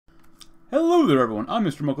Hello there everyone, I'm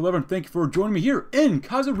Mr. Mocha11. Thank you for joining me here in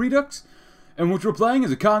Kaiserredux, in which we're playing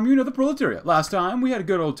as a commune of the proletariat. Last time we had a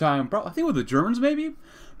good old time, I think with the Germans maybe?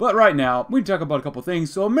 But right now, we talk about a couple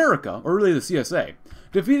things. So America, or really the CSA,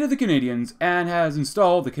 defeated the Canadians and has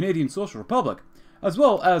installed the Canadian Social Republic, as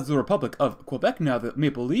well as the Republic of Quebec. Now the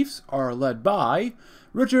Maple Leafs are led by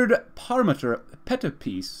Richard Parmenter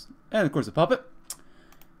Petitpiece, and of course the puppet.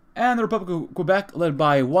 And the Republic of Quebec led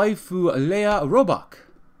by Hoi4 Robach.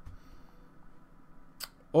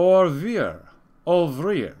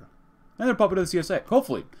 Hoi4, and they're puppet of the CSA.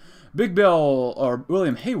 Hopefully, Big Bill or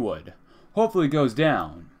William Haywood hopefully goes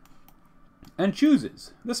down and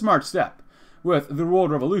chooses the smart step with the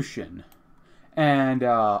World Revolution and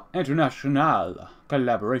international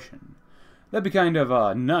collaboration. That'd be kind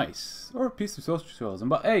of nice, or a piece of socialism.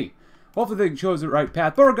 But hey, hopefully they chose the right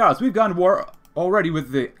path. But regardless, we've gone to war already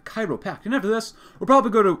with the Cairo Pact, and after this, we'll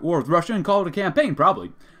probably go to war with Russia and call it a campaign,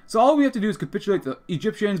 probably. So all we have to do is capitulate the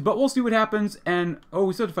Egyptians, but we'll see what happens, and, oh,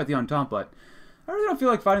 we still have to fight the Entente, but I really don't feel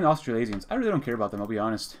like fighting the Australasians. I really don't care about them, I'll be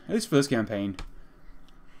honest. At least for this campaign.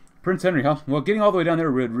 Prince Henry, huh? Well, getting all the way down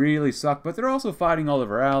there would really suck, but they're also fighting all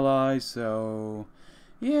of our allies, so...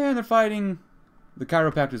 yeah, they're fighting the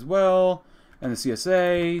Cairo Pact as well, and the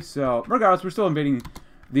CSA, so regardless, we're still invading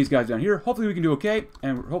these guys down here. Hopefully we can do okay,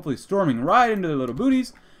 and we're hopefully storming right into their little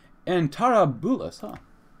booties. And Tarabulus, huh?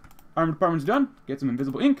 Armor department's done. Get some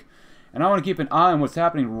invisible ink. And I want to keep an eye on what's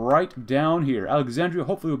happening right down here. Alexandria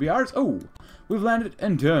hopefully will be ours. Oh, we've landed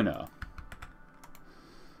in Derna.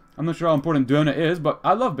 I'm not sure how important Derna is, but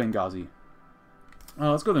I love Benghazi.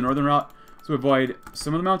 Let's go the northern route to avoid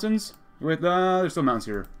some of the mountains. Wait, there's still mountains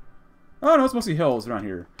here. Oh no, it's mostly hills around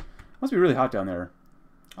here. Must be really hot down there.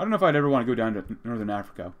 I don't know if I'd ever want to go down to northern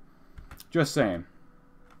Africa. Just saying.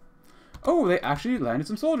 Oh, they actually landed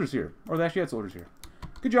some soldiers here. Or they actually had soldiers here.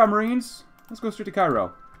 Good job, Marines. Let's go straight to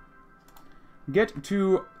Cairo. Get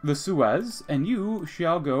to the Suez, and you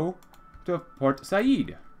shall go to Port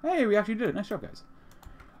Said. Hey, we actually did it. Nice job, guys.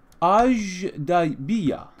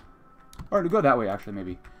 Ajdabiya. Or to go that way, actually,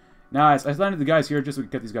 maybe. Nice. I landed the guys here just so we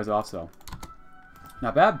could get these guys off, so.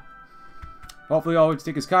 Not bad. Hopefully all we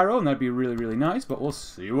take is Cairo, and that'd be really, really nice, but we'll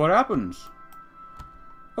see what happens.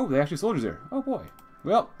 Oh, they actually soldiers there. Oh, boy.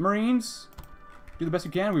 Well, Marines, do the best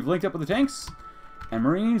you can. We've linked up with the tanks. And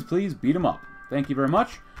Marines, please beat them up. Thank you very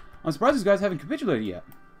much. I'm surprised these guys haven't capitulated yet.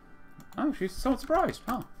 Oh, she's somewhat surprised.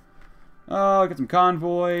 Huh. Get some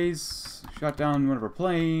convoys. Shot down one of our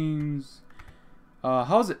planes.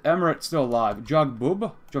 How's the Emirate still alive?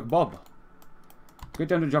 Jogbub? Jogbub. Get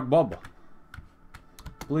down to Jogbub.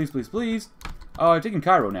 Please, please, please. Taking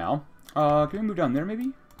Cairo now. Can we move down there,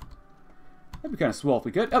 maybe? That'd be kind of swell if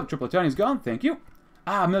we could. Oh, Tripolitania's gone. Thank you.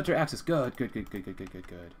 Ah, military access. Good, good, good, good, good, good, good,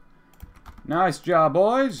 good. Nice job,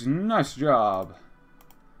 boys. Nice job.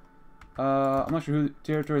 I'm not sure who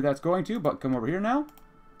territory that's going to, but come over here now.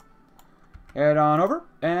 Head on over,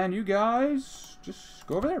 and you guys just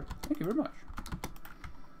go over there. Thank you very much.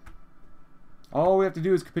 All we have to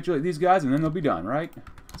do is capitulate these guys, and then they'll be done, right?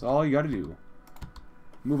 That's all you got to do.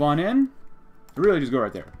 Move on in. Really, just go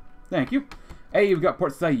right there. Thank you. Hey, we've got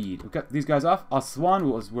Port Said. We've got these guys off. Aswan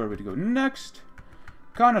was where we're to go next.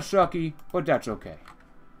 Kind of sucky, but that's okay.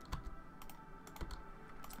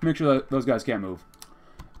 Make sure that those guys can't move.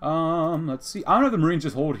 Let's see. I don't know if the Marines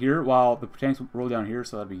just hold here while the tanks roll down here,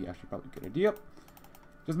 so that'd be actually probably a good idea.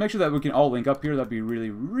 Just make sure that we can all link up here. That'd be really,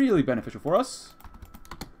 really beneficial for us.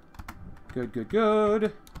 Good, good,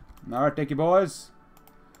 good. Alright, thank you, boys.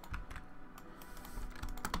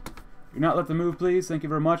 Do not let them move, please. Thank you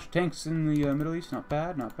very much. Tanks in the Middle East. Not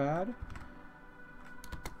bad, not bad.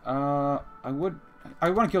 I want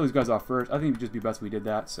to kill these guys off first. I think it would just be best if we did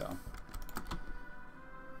that, so.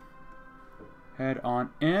 Head on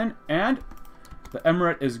in, and the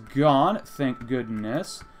Emirate is gone, thank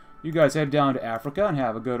goodness. You guys head down to Africa and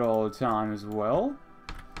have a good old time as well.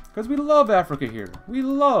 Because we love Africa here. We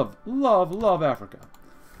love, love, love Africa.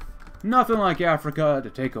 Nothing like Africa to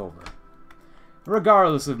take over.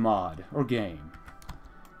 Regardless of mod or game.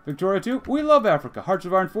 Victoria 2, we love Africa. Hearts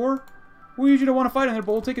of Iron 4, we usually don't want to fight in there,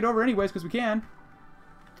 but we'll take it over anyways because we can.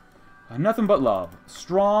 Nothing but love.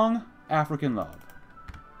 Strong African love.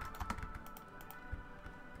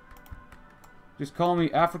 Just call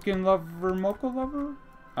me African lover, Mocha lover?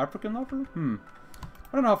 African lover? I don't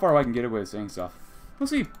know how far I can get away with saying stuff. We'll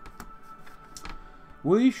see.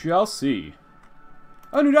 We shall see.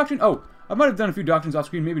 Oh, new doctrine. Oh, I might have done a few doctrines off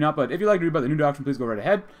screen, maybe not, but if you'd like to read about the new doctrine, please go right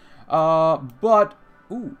ahead.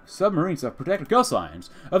 Ooh, submarines have protected coastlines.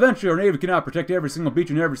 Eventually, our Navy cannot protect every single beach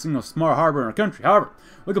and every single small harbor in our country. However,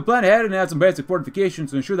 we can plan ahead and add some basic fortifications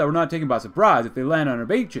to ensure that we're not taken by surprise if they land on our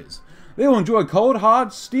beaches. They will enjoy cold,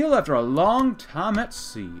 hard steel after a long time at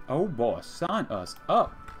sea. Oh boy, sign us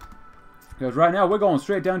up. Because right now we're going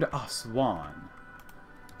straight down to Aswan.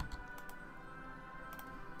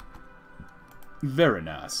 Very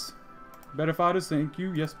nice. Better fighters, thank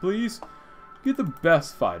you. Yes, please. Get the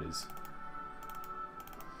best fighters.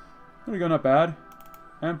 There we go, not bad.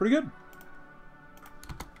 And pretty good.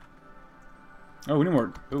 Oh, we need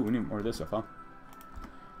more. Oh, we need more of this stuff, huh?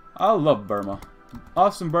 I love Burma.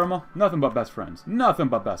 Us and Burma, nothing but best friends. Nothing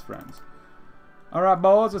but best friends. Alright,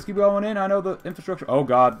 boys, let's keep going in. I know the infrastructure... Oh,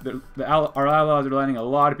 God. Our allies are landing a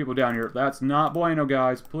lot of people down here. That's not bueno,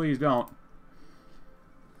 guys. Please don't.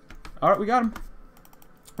 Alright, we got them.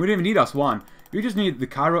 We didn't even need Aswan. We just need the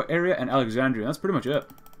Cairo area and Alexandria. That's pretty much it.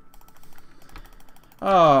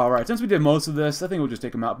 Alright, since we did most of this, I think we'll just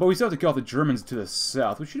take them out. But we still have to kill off the Germans to the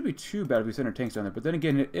south, which shouldn't be too bad if we send our tanks down there. But then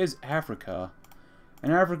again, it is Africa.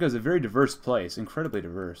 And Africa is a very diverse place. Incredibly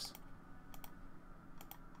diverse.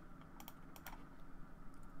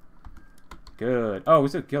 Good. Oh, we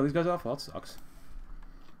still kill these guys off? Well, that sucks.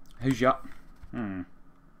 Hija.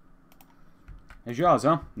 Hija's,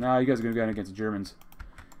 huh? Nah, you guys are going to go against the Germans.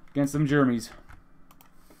 Against them Germies.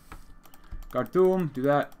 Khartoum, do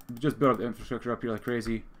that. Just build up the infrastructure up here like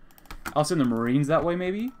crazy. I'll send the Marines that way,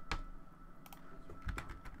 maybe?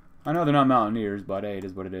 I know they're not mountaineers, but hey, it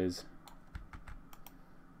is what it is.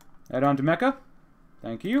 Head on to Mecca.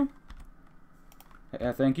 Thank you.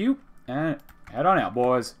 Thank you. And head on out,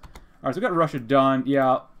 boys. Alright, so we got Russia done.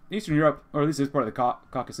 Yeah, Eastern Europe, or at least this part of the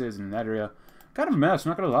Caucasus and that area. Kind of a mess,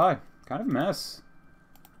 not gonna lie. Kind of a mess.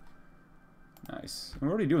 Nice. And we're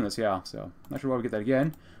already doing this, yeah, so not sure why we get that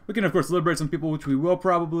again. We can, of course, liberate some people, which we will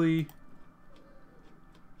probably.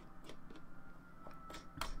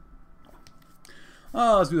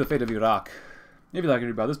 Let's do the fate of Iraq. If you like to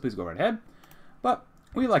read about this, please go right ahead. But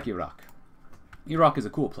we like Iraq. Iraq is a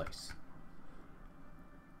cool place.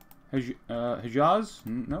 Hijaz?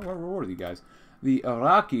 No, where are you guys? The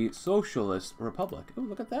Iraqi Socialist Republic. Oh,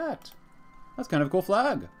 look at that. That's kind of a cool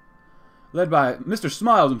flag. Led by Mr.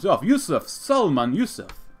 Smiles himself, Yusuf Salman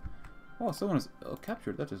Yusuf. Oh, someone is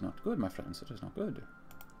captured. That is not good, my friends. That is not good.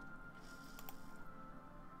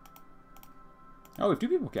 Oh, we have 2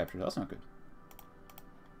 people captured. That's not good.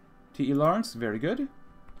 T.E. Lawrence, very good.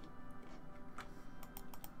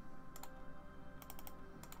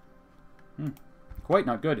 Quite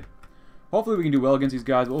not good. Hopefully we can do well against these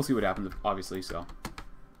guys, but we'll see what happens, obviously, so.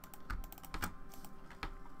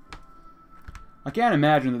 I can't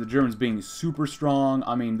imagine that the Germans being super strong.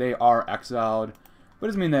 I mean, they are exiled, but it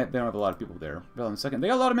doesn't mean that they don't have a lot of people there. Well, in a second. They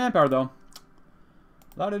got a lot of manpower, though.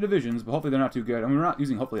 A lot of divisions, but hopefully they're not too good. I mean, we're not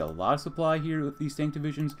using, hopefully, a lot of supply here with these tank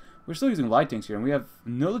divisions. We're still using light tanks here, and we have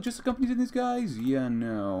no logistic companies in these guys? Yeah,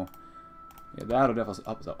 no. Yeah, that'll definitely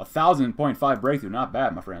help us out. 1,000.5 breakthrough. Not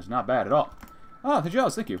bad, my friends. Not bad at all. Ah, the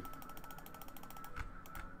Jaws, thank you.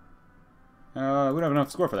 We don't have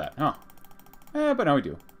enough score for that, huh? But now we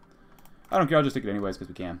do. I don't care, I'll just take it anyways, because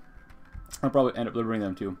we can. I'll probably end up liberating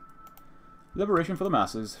them, too. Liberation for the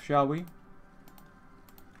masses, shall we?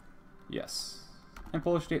 Yes. And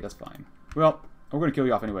Polish state, that's fine. Well, we're going to kill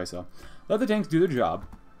you off anyway, so. Let the tanks do their job.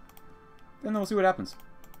 And then we'll see what happens.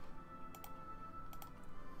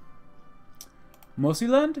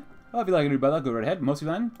 Mosiland? Oh, if you like to read about that, go right ahead.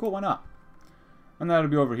 Mosiland? Cool, why not? And that'll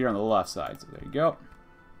be over here on the left side, so there you go.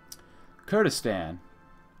 Kurdistan.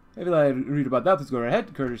 If you like to read about that, please go right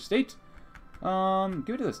ahead. Kurdish state.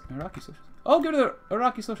 Give it to this Iraqi Socialist. Oh, give it to the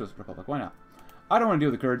Iraqi Socialist Republic. Why not? I don't want to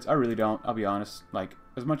deal with the Kurds. I really don't. I'll be honest. Like,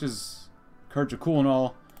 as much as Kurds are cool and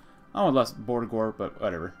all, I want less border war, but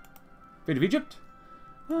whatever. Fate of Egypt.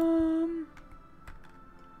 You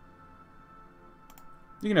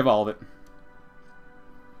can have all of it.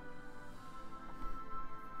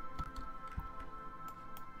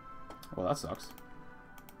 Well, that sucks.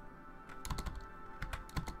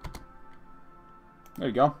 There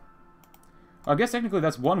you go. I guess technically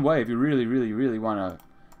that's one way if you really, really, really want to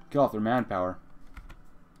kill off their manpower.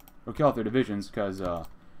 Or kill off their divisions, because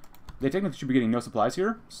they technically should be getting no supplies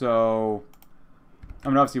here. So, I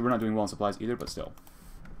mean, obviously we're not doing well in supplies either, but still.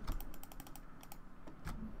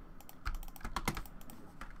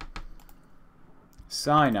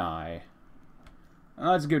 Sinai.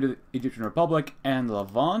 Let's go to the Egyptian Republic and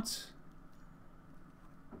Levant.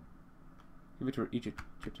 Give it to our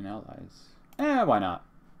Egyptian allies. Why not?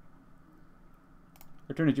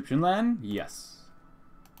 Return Egyptian land? Yes.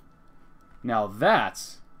 Now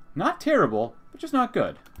that's not terrible, but just not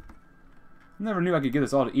good. Never knew I could give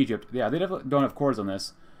this all to Egypt. Yeah, they definitely don't have cores on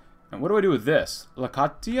this. And what do I do with this?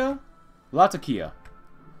 Latakia? Latakia.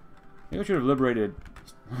 Maybe I should have liberated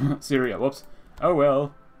Syria. Whoops. Oh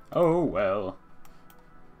well. Oh well.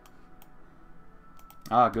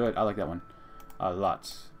 Ah, good. I like that one. A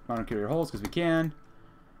lot. Modern carrier holes, because we can.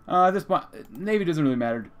 At this point, Navy doesn't really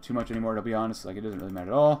matter too much anymore, to be honest. Like, it doesn't really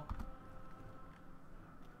matter at all.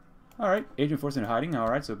 Alright, agent force in hiding.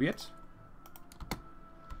 Alright, so be it.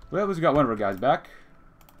 Well, at least we got one of our guys back.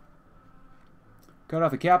 Cut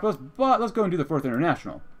off the capitalists, but let's go and do the Fourth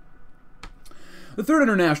International. The Third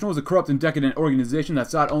International was a corrupt and decadent organization that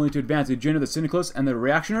sought only to advance the agenda of the syndicalists and their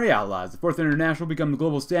reactionary allies. The Fourth International became the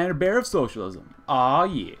global standard bearer of socialism. Ah,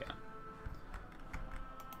 yeah.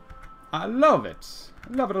 I love it.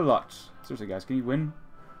 I love it a lot. Seriously, guys, can you win?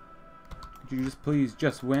 Could you just please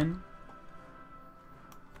just win?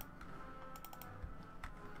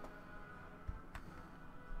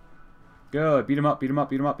 Good. Beat him up, beat him up,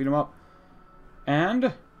 beat him up, beat him up.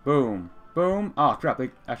 And boom. Boom. Oh, crap.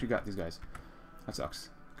 They actually got these guys. That sucks.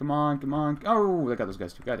 Come on, come on. Oh, they got those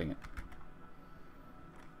guys too. God dang it.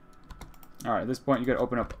 Alright, at this point, you got to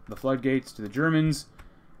open up the floodgates to the Germans.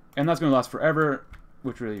 And that's going to last forever,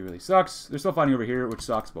 which really, really sucks. They're still fighting over here, which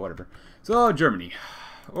sucks, but whatever. So, Germany.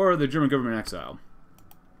 Or the German government in exile.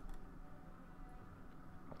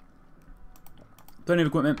 Plenty of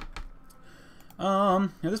equipment. At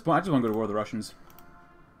this point, I just want to go to war with the Russians.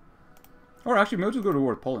 Or actually, maybe we'll just go to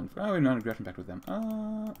war with Poland. Oh, we have a non-aggression pact with them.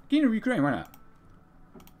 Kingdom of Ukraine, why not?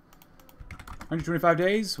 125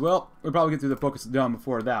 days? Well, we'll probably get through the focus done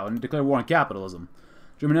before that one. Declare war on capitalism.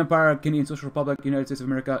 German Empire, Canadian Social Republic, United States of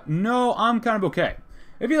America. No, I'm kind of okay.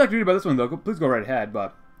 If you'd like to read about this one, though, please go right ahead,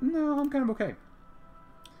 but no, I'm kind of okay.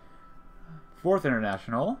 Fourth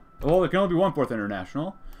International. Well, there can only be one Fourth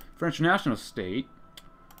International. French National State.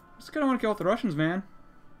 Just kind of want to kill off the Russians, man.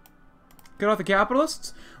 Cut off the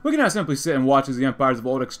capitalists? We cannot simply sit and watch as the empires of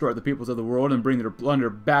old extort the peoples of the world and bring their plunder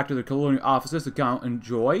back to their colonial offices to count and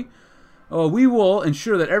enjoy. We will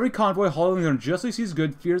ensure that every convoy hauling unjustly seized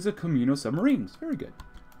goods fears the Commune submarines. Very good.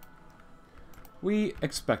 We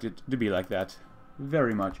expect it to be like that.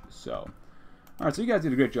 Very much so. Alright, so you guys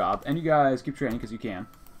did a great job. And you guys keep training because you can.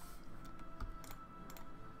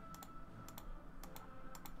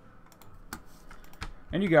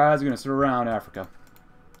 And you guys are going to sit around Africa.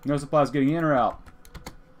 No supplies getting in or out.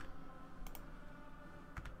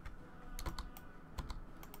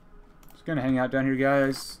 Just going to hang out down here,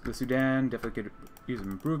 guys. The Sudan definitely could use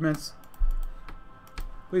some improvements.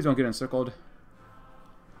 Please don't get encircled.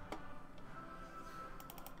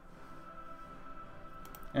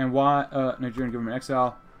 And why Nigerian government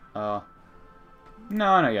exile? No,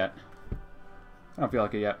 not yet. I don't feel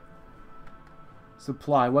like it yet.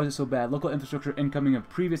 Supply. Why is it so bad? Local infrastructure incoming of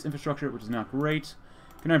previous infrastructure, which is not great.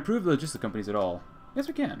 Can I improve the logistics companies at all? Yes,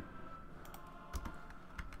 we can.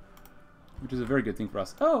 Which is a very good thing for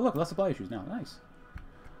us. Oh, look, less supply issues now. Nice.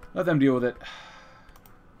 Let them deal with it.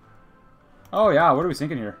 Oh, yeah, what are we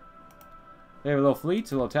thinking here? They have a little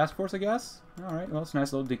fleet, a little task force, I guess. Alright, well, it's a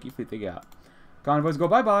nice little dinky fleet they got. Convoys go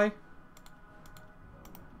bye-bye.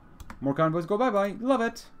 More convoys go bye-bye. Love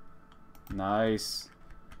it. Nice.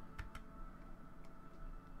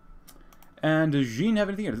 And does Jean have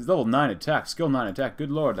anything? It's level 9 attack. Skill 9 attack. Good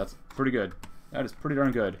lord, that's pretty good. That is pretty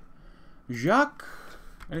darn good. Jacques?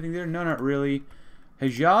 Anything there? No, not really.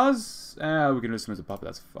 Hejaz? We can lose him as a puppet.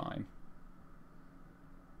 That's fine.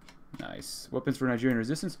 Nice. Weapons for Nigerian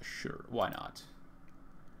resistance? Sure, why not?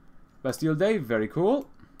 Bastille Day? Very cool.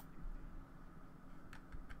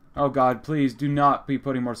 Oh god, please do not be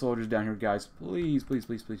putting more soldiers down here, guys. Please, please,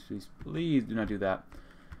 please, please, please. Please do not do that.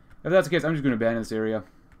 If that's the case, I'm just going to abandon this area.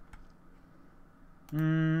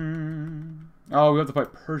 Oh, we have to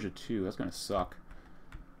fight Persia too. That's gonna suck.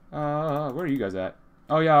 Where are you guys at?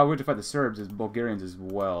 Oh yeah, we have to fight the Serbs as Bulgarians as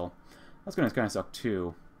well. That's gonna kind of suck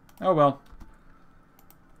too. Oh well.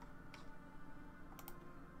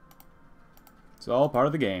 It's all part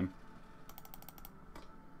of the game.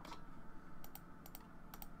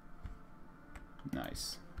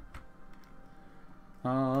 Nice.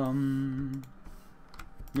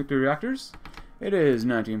 Nuclear reactors? It is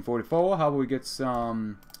 1944. How about we get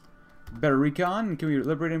some better recon? Can we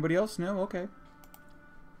liberate anybody else? No? Okay.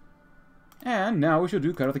 And now we shall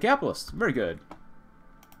do cut out the capitalists. Very good.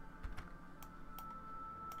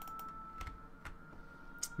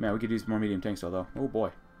 Man, we could use more medium tanks though. Oh boy.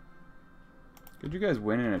 Could you guys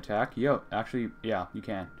win an attack? Yo, actually, yeah, you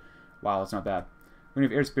can. Wow, that's not bad. We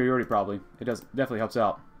have air superiority probably. It does definitely helps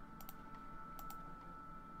out.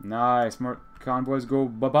 Nice. More convoys go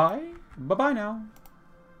bye-bye. Bye-bye now.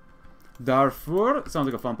 Darfur. Sounds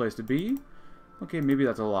like a fun place to be. Okay, maybe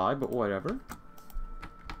that's a lie, but whatever.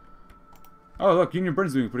 Oh, look, Union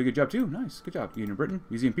Britain's doing a pretty good job, too. Nice. Good job, Union Britain.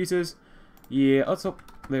 Museum pieces. Yeah, let's hope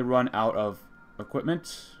they run out of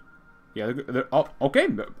equipment. Yeah, they're oh, okay.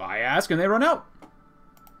 I ask and they run out.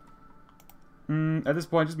 At this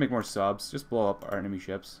point, just make more subs. Just blow up our enemy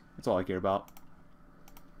ships. That's all I care about.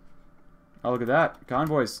 Oh, look at that.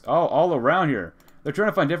 Convoys. Oh, all around here. They're trying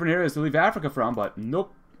to find different areas to leave Africa from, but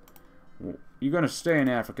nope. You're going to stay in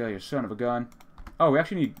Africa, you son of a gun. Oh, we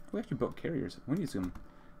actually built carriers. We need some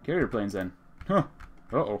carrier planes then. Huh.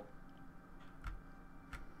 Uh-oh.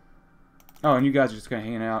 Oh, and you guys are just kind of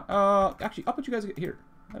hanging out. Actually, I'll put you guys here.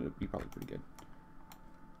 That would be probably pretty good.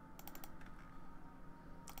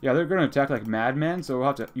 Yeah, they're going to attack like madmen, so we'll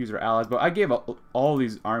have to use our allies. But I gave all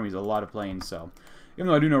these armies a lot of planes, so... Even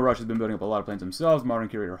though I do know Russia's been building up a lot of planes themselves, modern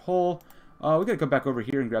carrier hull. We gotta come back over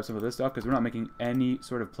here and grab some of this stuff, because we're not making any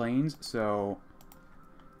sort of planes, so...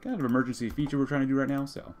 Kind of emergency feature we're trying to do right now,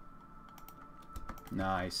 so...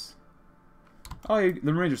 Nice. Oh, yeah,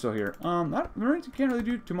 the Marines are still here. The Marines can't really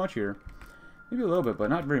do too much here. Maybe a little bit, but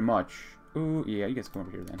not very much. Ooh, yeah, you guys come over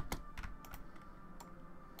here then.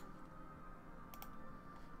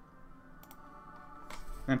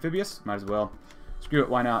 Amphibious? Might as well. Screw it,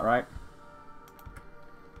 why not, right?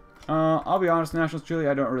 I'll be honest, Nationals Chile,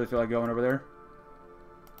 I don't really feel like going over there.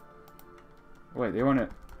 Wait, they want a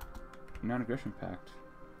non-aggression pact.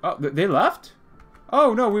 Oh, they left?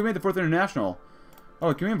 Oh, no, we made the 4th International.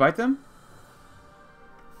 Oh, can we invite them?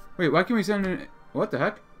 Wait, why can't we send in... What the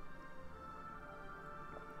heck?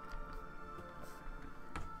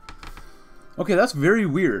 Okay, that's very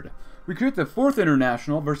weird. We create the 4th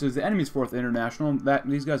International versus the enemy's 4th International. That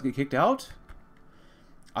these guys get kicked out?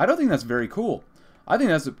 I don't think that's very cool. I think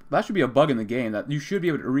that should be a bug in the game, that you should be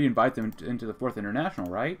able to re-invite them into the 4th International,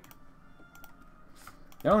 right?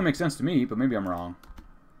 That only makes sense to me, but maybe I'm wrong.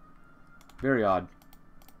 Very odd.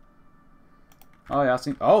 Oh, yeah,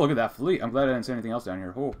 oh, look at that fleet. I'm glad I didn't see anything else down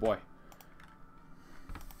here. Oh, boy.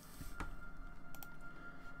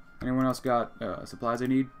 Anyone else got supplies they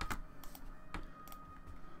need?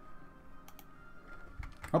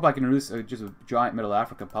 Hope I can release just a giant Middle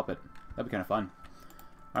Africa puppet. That'd be kind of fun.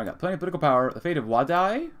 I got plenty of political power. The fate of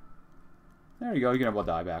Wadai. There you go. You can have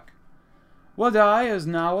Wadai back. Wadai is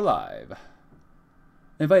now alive.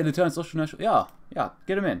 Invite the Lieutenant Social National. Yeah.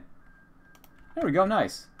 Get him in. There we go.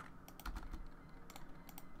 Nice.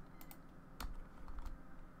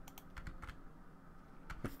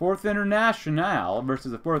 The 4th International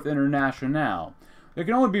versus the 4th International. There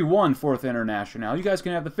can only be one 4th International. You guys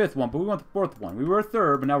can have the 5th one, but we want the 4th one. We were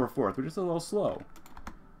 3rd, but now we're 4th. We're just a little slow.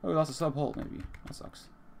 Oh, we lost a sub-hull, maybe. That sucks.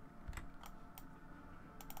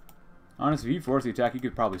 Honestly, if you force the attack, you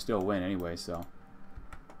could probably still win anyway, so...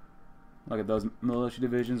 Look at those militia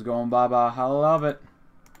divisions going bye-bye. I love it.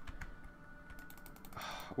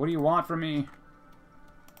 What do you want from me?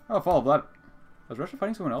 Oh, Fall of Blood. Was Russia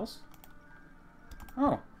fighting someone else?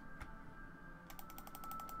 Oh.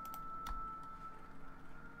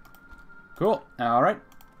 Cool. Alright.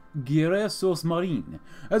 Guerre Sauce Marine.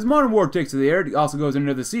 As modern war takes to the air, it also goes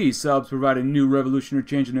into the sea. Subs provide a new revolutionary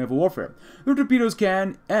change in naval warfare. Their torpedoes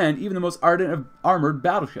can end even the most ardent of armored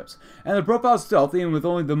battleships, and the profile is stealthy and with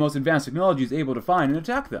only the most advanced technologies able to find and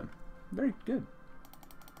attack them. Very good.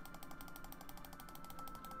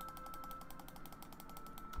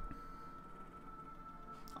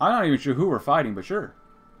 I'm not even sure who we're fighting, but sure.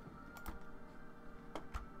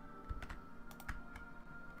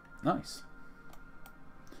 Nice.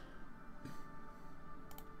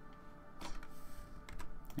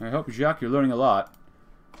 I hope, Jacques, you're learning a lot.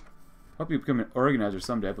 Hope you become an organizer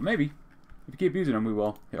someday, but maybe. If you keep using them, we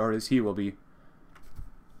will. Or at least he will be.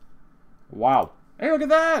 Wow. Hey, look at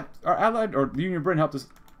that! Our Allied, or the Union of Britain helped us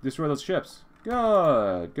destroy those ships.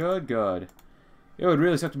 Good, good, good. It would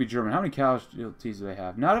really suck to be German. How many casualties do they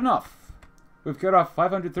have? Not enough. We've cut off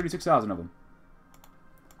 536,000 of them.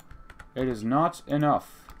 It is not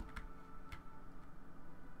enough.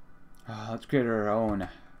 Let's create our own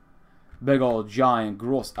big old giant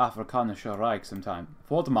gross Afrikanische Reich sometime.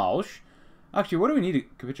 Voltmarsch. Actually, what do we need to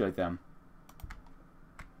capitulate them?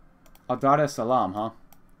 Dar es Salaam, huh?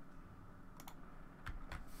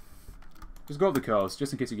 Just go up the coast,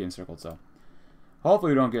 just in case you get encircled, so.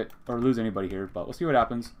 Hopefully we don't get, or lose anybody here, but we'll see what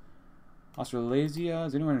happens. Australasia,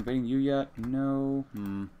 is anyone invading you yet? No.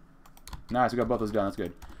 Nice, we got both those done, that's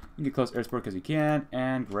good. You can get close air support because you can,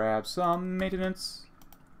 and grab some maintenance.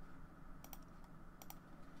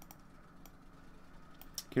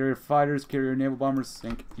 Carrier fighters, carrier naval bombers,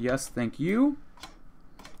 think yes, thank you.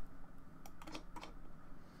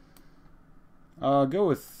 Go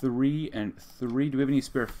with 3 and 3. Do we have any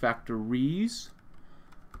spare factories?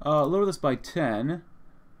 Lower this by 10.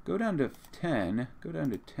 Go down to 10. Go down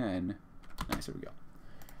to 10. Nice, there we go.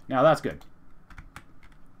 Now that's good.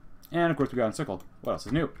 And of course we got encircled. What else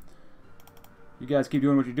is new? You guys keep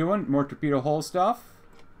doing what you're doing. More torpedo hull stuff.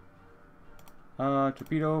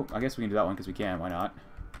 Torpedo. I guess we can do that one because we can. Why not?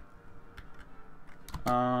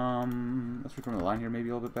 Let's reform the line here maybe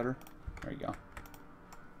a little bit better. There you go.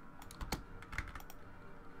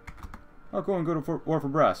 Oh, cool, and go to war for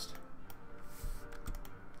Brest.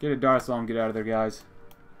 Get a Darthlaw and get out of there, guys.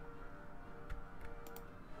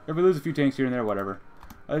 If we lose a few tanks here and there, whatever.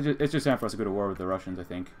 It's just time for us to go to war with the Russians, I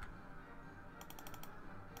think.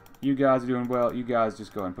 You guys are doing well. You guys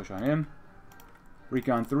just go and push on him.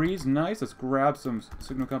 Recon 3's nice. Let's grab some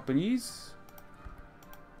signal companies.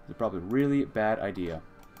 It's probably a really bad idea.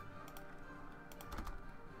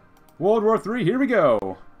 World War III, here we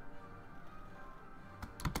go!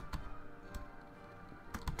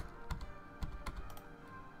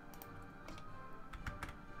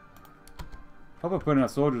 Hope I put enough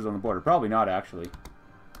soldiers on the border. Probably not, actually.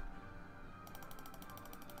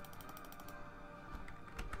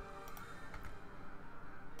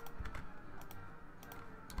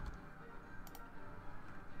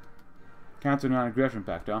 Counter non-aggression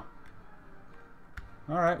pact, huh?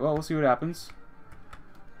 Alright, well, we'll see what happens.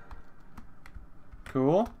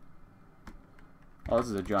 Cool. Oh, this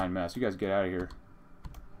is a giant mess. You guys get out of here.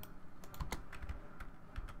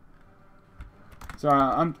 Sorry,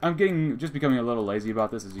 I'm becoming a little lazy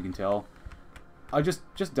about this, as you can tell. I just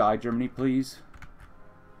die, Germany, please.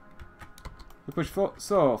 We push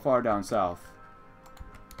so far down south.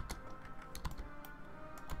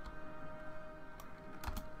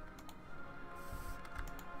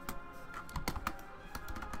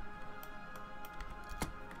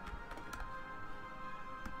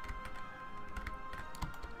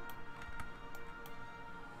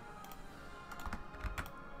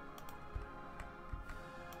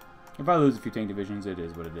 If I lose a few tank divisions, it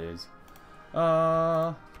is what it is.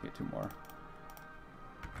 Let's get 2 more.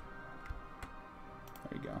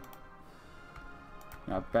 There you go.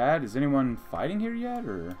 Not bad. Is anyone fighting here yet,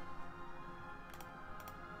 or?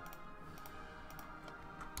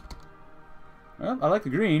 Well, I like the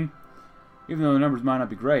green, even though the numbers might not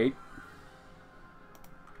be great.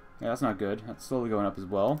 Yeah, that's not good. That's slowly going up as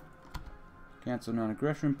well. Cancel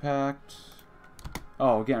non-aggression pact.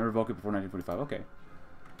 Oh, again, revoke it before 1945. Okay.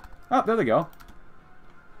 Oh, there they go.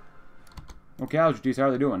 Well, casualties, how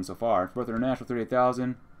are they doing so far? Fourth International,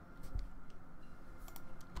 38,000.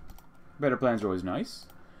 Better plans are always nice.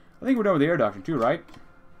 I think we're done with the air doctrine too, right?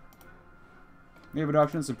 Naval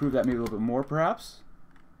doctrine, let's improve that maybe a little bit more, perhaps.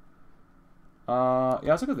 Yeah,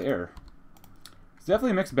 let's look at the air. It's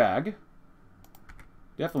definitely a mixed bag.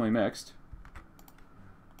 Definitely mixed.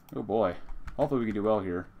 Oh boy. Hopefully we can do well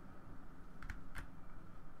here.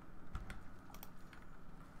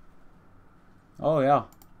 Oh yeah.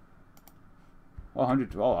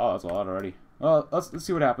 100. Oh wow, that's a lot already. Well, let's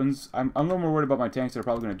see what happens. I'm a little more worried about my tanks that are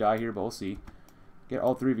probably going to die here, but we'll see. Get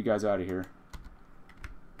all 3 of you guys out of here.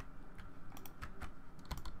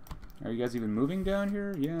 Are you guys even moving down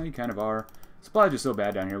here? Yeah, you kind of are. Supply's just so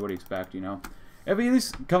bad down here. What do you expect, you know? If we at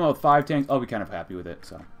least come out with 5 tanks, I'll be kind of happy with it.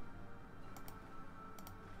 So,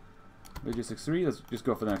 Logistics 3. Let's just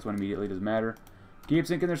go for the next one immediately. Doesn't matter. Keep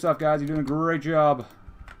sinking their stuff, guys. You're doing a great job.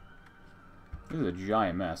 This is a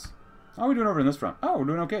giant mess. How are we doing over in this front? Oh, we're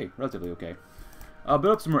doing okay. Relatively okay. Build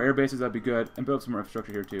up some more air bases. That'd be good. And build up some more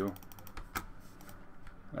infrastructure here, too.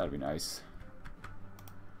 That'd be nice.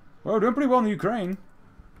 Well, we're doing pretty well in the Ukraine.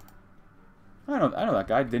 I know that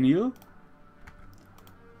guy. Danil.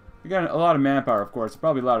 We got a lot of manpower, of course.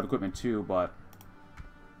 Probably a lot of equipment, too, but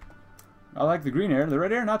I like the green air. The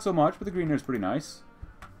red air, not so much, but the green air is pretty nice.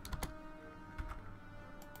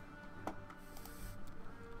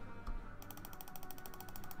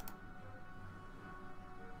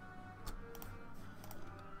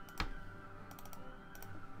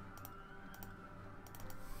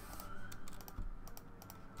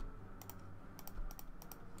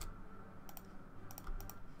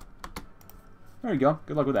 There you go.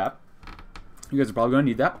 Good luck with that. You guys are probably going to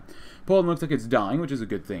need that. Poland looks like it's dying, which is a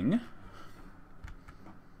good thing.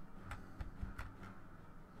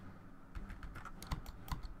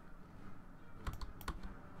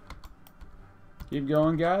 Keep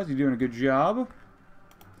going, guys. You're doing a good job.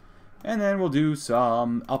 And then we'll do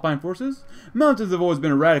some Alpine forces. Mountains have always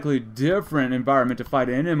been a radically different environment to fight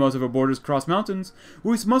in, and most of our borders cross mountains.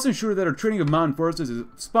 We must ensure that our training of mountain forces is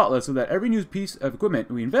spotless, so that every new piece of equipment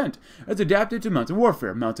we invent is adapted to mountain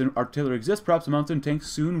warfare. Mountain artillery exists, perhaps mountain tanks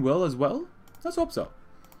soon will as well? Let's hope so.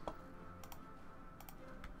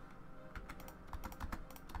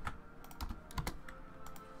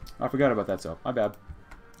 I forgot about that, so my bad.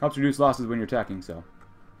 Helps reduce losses when you're attacking, so.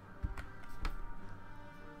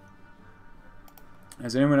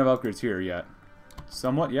 Does anyone have upgrades here yet?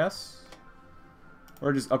 Somewhat, yes?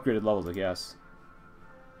 Or just upgraded levels, I guess.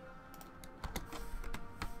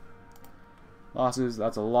 Losses,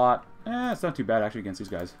 that's a lot. It's not too bad, actually, against these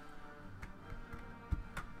guys.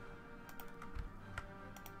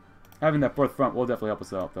 Having that fourth front will definitely help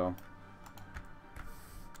us out, though.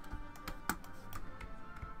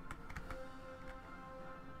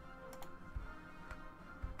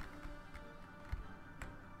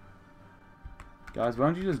 Guys, why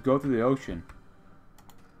don't you just go through the ocean?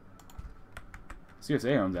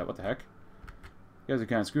 CSA owns that, what the heck? You guys are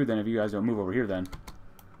kind of screwed then if you guys don't move over here then.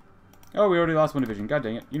 Oh, we already lost one division. God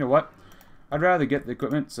dang it. You know what? I'd rather get the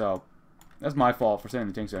equipment, so that's my fault for sending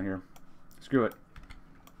the tanks down here. Screw it.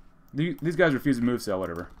 These guys refuse to move, so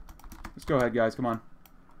whatever. Let's go ahead, guys. Come on.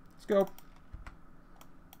 Let's go.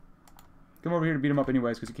 Come over here to beat them up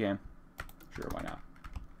anyways, because you can. Sure, why not?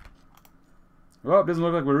 Well, it doesn't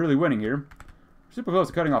look like we're really winning here. We're super close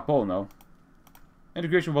to cutting off Poland, though.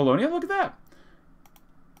 Integration of Wallonia? Look at that!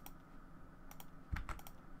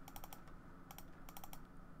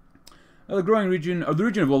 The growing region of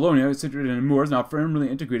Wallonia is situated in the moors, now firmly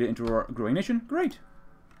integrated into our growing nation. Great.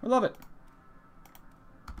 I love it.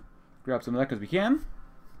 Grab some of that because we can.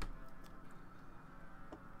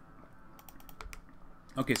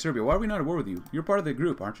 Okay, Serbia, why are we not at war with you? You're part of the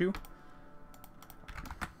group, aren't you?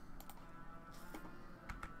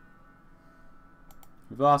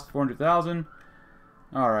 We've lost 400,000.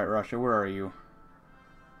 Alright, Russia, where are you?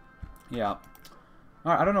 Yeah.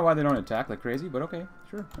 Alright, I don't know why they don't attack like crazy, but okay,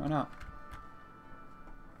 sure, why not?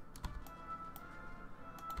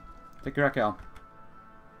 Take Krakow.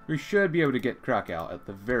 We should be able to get Krakow at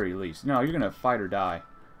the very least. No, you're gonna fight or die.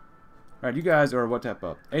 Alright, you guys are what type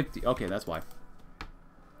of... Okay, that's why.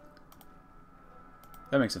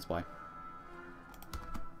 That makes sense why.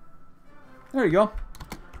 There you go.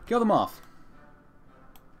 Kill them off.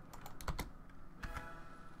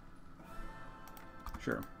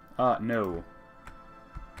 Sure. No.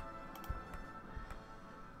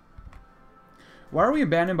 Why are we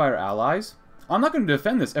abandoned by our allies? I'm not going to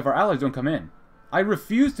defend this if our allies don't come in. I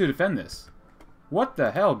refuse to defend this. What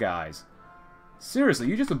the hell, guys? Seriously,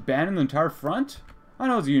 you just abandoned the entire front? I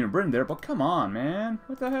know there's a Union of Britain there, but come on, man.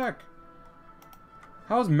 What the heck?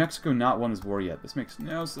 How has Mexico not won this war yet? This makes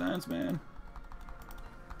no sense, man.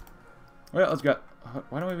 Well, let's go.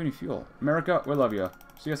 Why don't we have any fuel? America, we love you.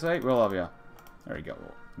 CSA, we love you. There you go.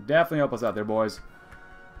 Definitely help us out there, boys.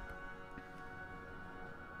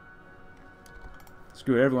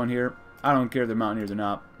 Screw everyone here. I don't care if they're mountaineers or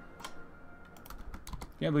not.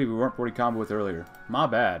 Can't believe we weren't 40 combo with earlier. My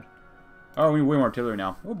bad. Oh, we need way more artillery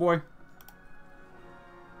now. Oh boy.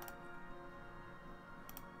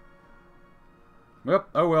 Well,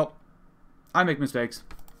 oh well. I make mistakes.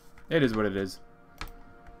 It is what it is.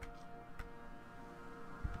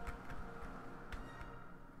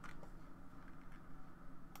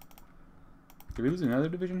 Did we lose another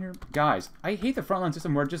division here? Guys, I hate the frontline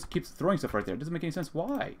system where it just keeps throwing stuff right there. It doesn't make any sense.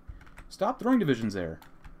 Why? Stop throwing divisions there.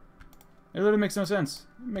 It literally makes no sense.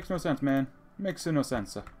 It makes no sense, man. It makes no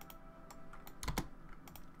sense.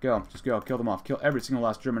 Go. Just go. Kill them off. Kill every single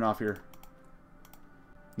last German off here.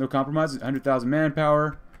 No compromises. 100,000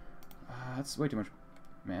 manpower. That's way too much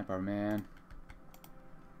manpower, man.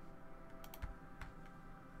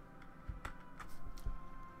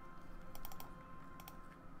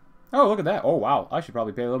 Oh, look at that. Oh, wow. I should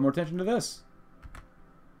probably pay a little more attention to this.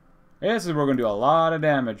 This is where we're going to do a lot of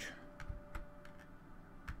damage.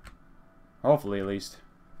 Hopefully, at least.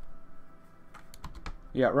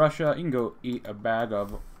 Yeah, Russia, you can go eat a bag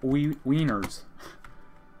of wieners.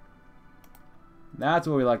 That's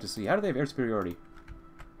what we like to see. How do they have air superiority?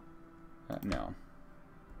 No.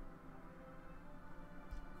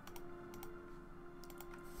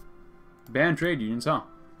 Ban trade unions, huh?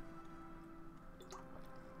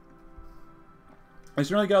 They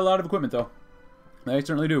certainly got a lot of equipment, though. They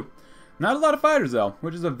certainly do. Not a lot of fighters, though,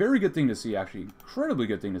 which is a very good thing to see, actually. Incredibly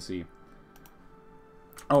good thing to see.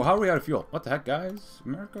 Oh, how are we out of fuel? What the heck, guys?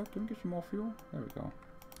 America, can we get some more fuel? There we go.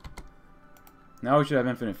 Now we should have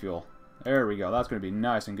infinite fuel. There we go. That's going to be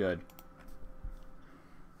nice and good.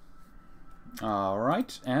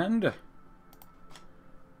 Alright, and...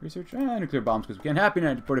 research and nuclear bombs, because we can. Happy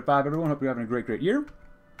 1945, everyone. Hope you're having a great, great year.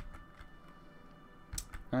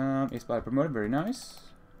 A spy promoted. Very nice.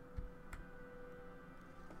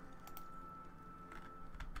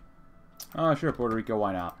 Sure, Puerto Rico.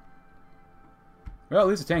 Why not? Well, at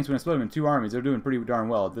least the tanks, when I split them in two armies, they're doing pretty darn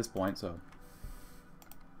well at this point, so...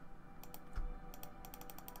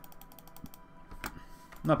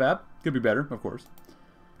 not bad. Could be better, of course.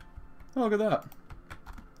 Oh, look at that.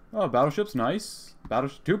 Oh, battleships, nice.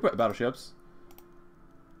 Two battleships.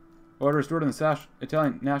 Order restored in the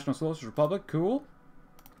Italian National Socialist Republic, cool.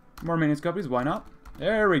 More maintenance companies, why not?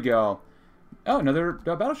 There we go. Oh, another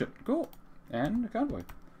battleship, cool. And a convoy.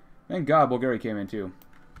 Thank God Bulgaria came in too.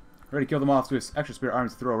 Ready to kill them off with this extra spirit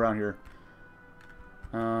armies to throw around here.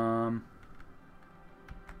 I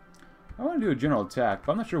want to do a general attack,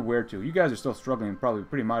 but I'm not sure where to. You guys are still struggling probably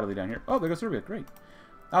pretty mightily down here. Oh, there goes Serbia. Great.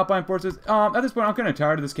 Alpine forces. At this point, I'm kind of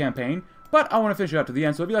tired of this campaign, but I want to finish it out to the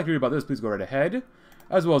end. So if you'd like to read about this, please go right ahead.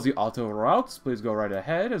 As well as the auto routes, please go right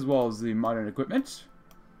ahead. As well as the modern equipment.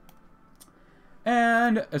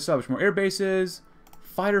 And establish more air bases,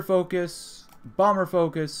 fighter focus, bomber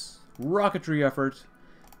focus, rocketry effort,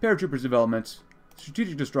 paratroopers development,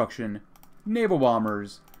 strategic destruction, naval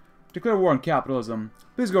bombers, declare war on capitalism.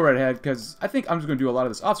 Please go right ahead, because I think I'm just going to do a lot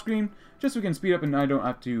of this off-screen, just so we can speed up and I don't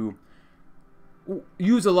have to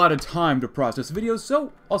use a lot of time to process videos.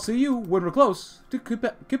 So I'll see you when we're close to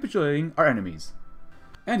capitulating our enemies.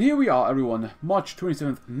 And here we are, everyone, March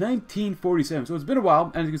 27th, 1947. So it's been a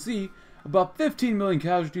while, and as you can see, about 15 million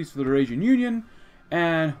casualties for the Eurasian Union,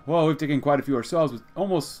 and, well, we've taken quite a few ourselves, with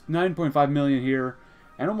almost 9.5 million here,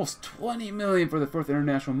 and almost 20 million for the 4th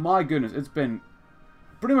International. My goodness, it's been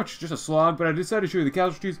pretty much just a slog, but I decided to show you the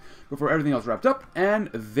casualties before everything else wrapped up,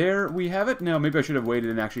 and there we have it. Now, maybe I should have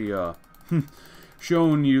waited and actually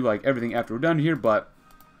shown you, like, everything after we're done here, but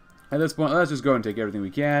at this point, let's just go and take everything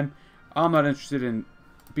we can. I'm not interested in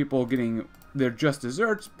people getting their just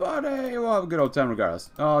desserts, but hey, we'll have a good old time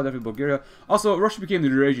regardless. Oh, definitely Bulgaria. Also, Russia became the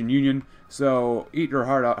Eurasian Union, so eat your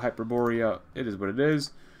heart out, Hyperborea. It is what it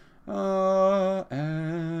is. And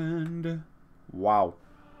wow,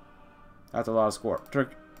 that's a lot of score.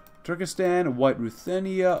 Turkestan, White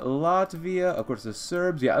Ruthenia, Latvia, of course the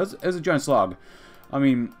Serbs. Yeah, it was a giant slog. I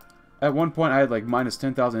mean, at one point I had like minus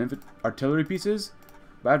 10,000 artillery pieces,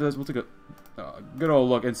 but after this we'll take a good old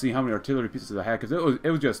look and see how many artillery pieces I had, because it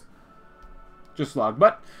was just slog.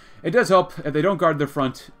 But it does help if they don't guard their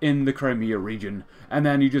front in the Crimea region, and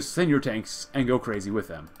then you just send your tanks and go crazy with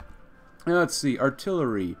them. And let's see,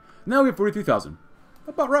 artillery. Now we have 43,000.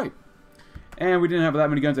 About right. And we didn't have that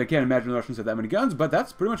many guns. I can't imagine the Russians had that many guns, but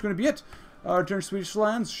that's pretty much going to be it. Return to Swedish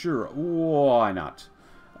lands? Sure. Why not?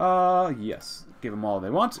 Yes. Give them all they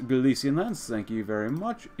want. Galician lands, thank you very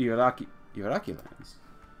much. Iraqi lands.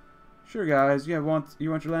 Sure, guys. You want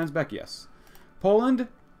your lands back? Yes. Poland?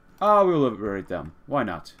 We'll liberate them. Why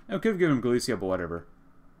not? I could have given them Galicia, but whatever.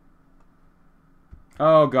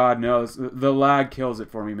 Oh, God, no. The lag kills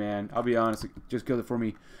it for me, man. I'll be honest. It just kills it for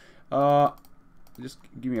me. Just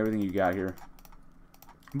give me everything you got here.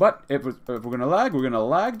 But if we're going to lag, we're going to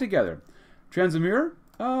lag together. Transamur?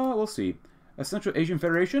 We'll see. A Central Asian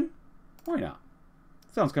Federation? Why not?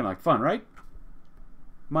 Sounds kind of like fun, right?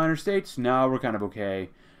 Minor states? No, we're kind of okay.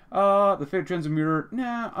 The Fate Transamur,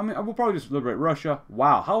 nah, I mean, we'll probably just liberate Russia.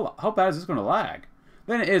 Wow, how bad is this going to lag?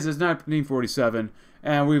 Then it is, it's 1947,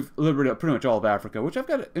 and we've liberated pretty much all of Africa, which I've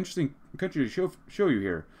got an interesting country to show you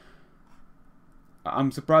here.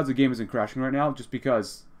 I'm surprised the game isn't crashing right now, just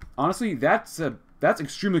because, honestly, that's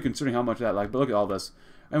extremely concerning how much that lagged, but look at all this.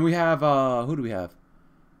 And we have, who do we have?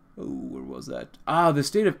 Oh, where was that? The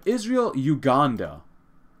state of Israel, Uganda.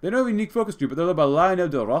 They don't have a unique focus group, but they're led by Lionel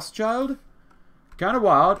de Rothschild. Kind of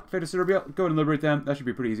wild. Fate of Serbia, go ahead and liberate them. That should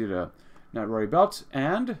be pretty easy to not worry about.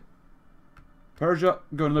 And Persia,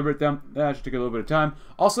 go and liberate them. That should take a little bit of time.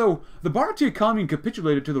 Also, the Bharatiya Commune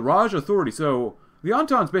capitulated to the Raj authority, so the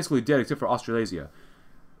Entente's basically dead except for Australasia.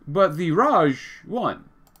 But the Raj won.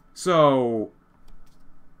 So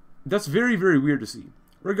that's very, very weird to see.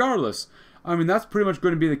 Regardless, I mean, that's pretty much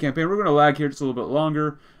going to be the campaign. We're going to lag here just a little bit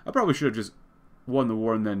longer. I probably should have just won the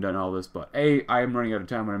war and then done all this, but I am running out of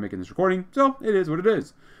time when I'm making this recording, so it is what it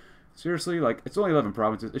is. Seriously, like, it's only 11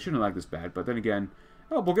 provinces. It shouldn't lag this bad, but then again,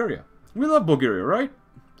 oh, Bulgaria. We love Bulgaria, right?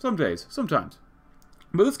 Some days, sometimes.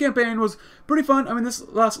 But this campaign was pretty fun. I mean, this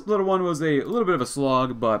last little one was a little bit of a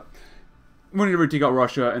slog, but whenever you take out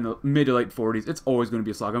Russia in the mid to late 40s, it's always going to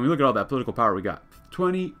be a slog. I mean, look at all that political power we got.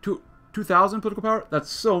 2,000 political power? That's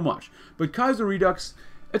so much. But Kaiserredux,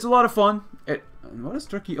 it's a lot of fun. What does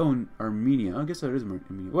Turkey own? Armenia? I guess that is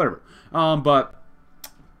Armenia. Whatever. But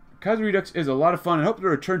Kaiserredux is a lot of fun. I hope to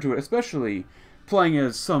return to it, especially playing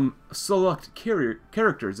as some select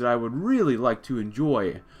characters that I would really like to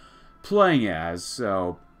enjoy playing as.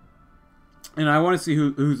 So, and I want to see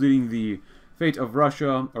who's leading the fate of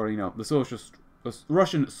Russia, or the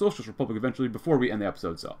Russian Socialist Republic eventually before we end the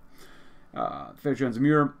episode. So, Fate of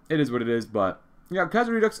Transamur, it is what it is, but. Yeah,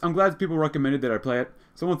 Kaiserredux, I'm glad people recommended that I play it.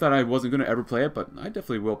 Someone thought I wasn't going to ever play it, but I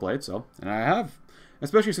definitely will play it, so. And I have.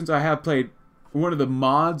 Especially since I have played one of the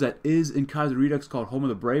mods that is in Kaiserredux called Home of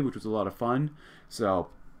the Brave, which was a lot of fun. So,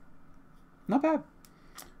 not bad.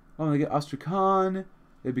 Oh, they get Astrakhan.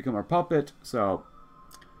 They become our puppet. So,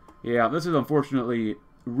 yeah, this is unfortunately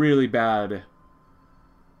really bad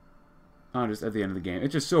just at the end of the game.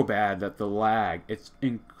 It's just so bad that the lag, it's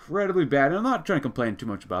incredibly bad. And I'm not trying to complain too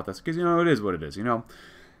much about this because, you know, it is what it is, you know.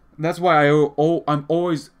 That's why I'm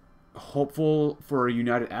always hopeful for a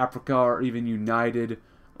united Africa or even united,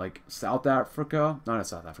 like, South Africa. Not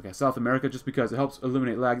South Africa, South America, just because it helps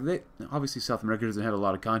eliminate lag. Obviously, South America doesn't have a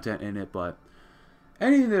lot of content in it, but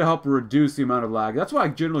anything that help reduce the amount of lag. That's why I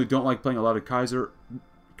generally don't like playing a lot of Kaiserredux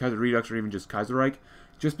or even just Kaiserreich,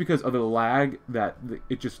 just because of the lag that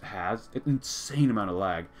it just has. An insane amount of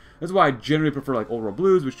lag. That's why I generally prefer like Old World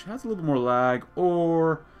Blues, which has a little bit more lag,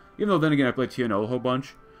 or, even though then again I play TNO a whole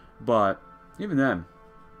bunch, but even then,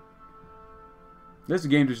 this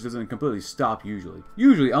game just doesn't completely stop usually.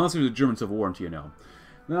 Usually, unless there's a German Civil War in TNO.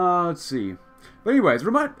 Now, let's see. But anyways,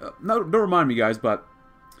 don't remind me, guys, but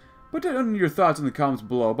put down your thoughts in the comments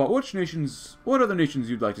below about what other nations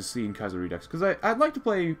you'd like to see in Kaiserredux. Because I'd like to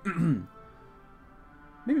play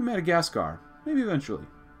maybe Madagascar, maybe eventually,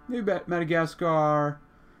 maybe Madagascar,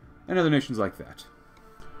 and other nations like that.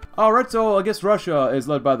 All right, so I guess Russia is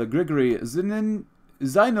led by the Grigory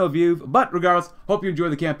Zinoviev, but regardless, hope you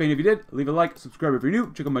enjoyed the campaign. If you did, leave a like, subscribe if you're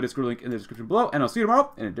new, check out my Discord link in the description below, and I'll see you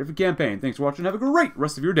tomorrow in a different campaign. Thanks for watching, have a great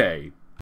rest of your day.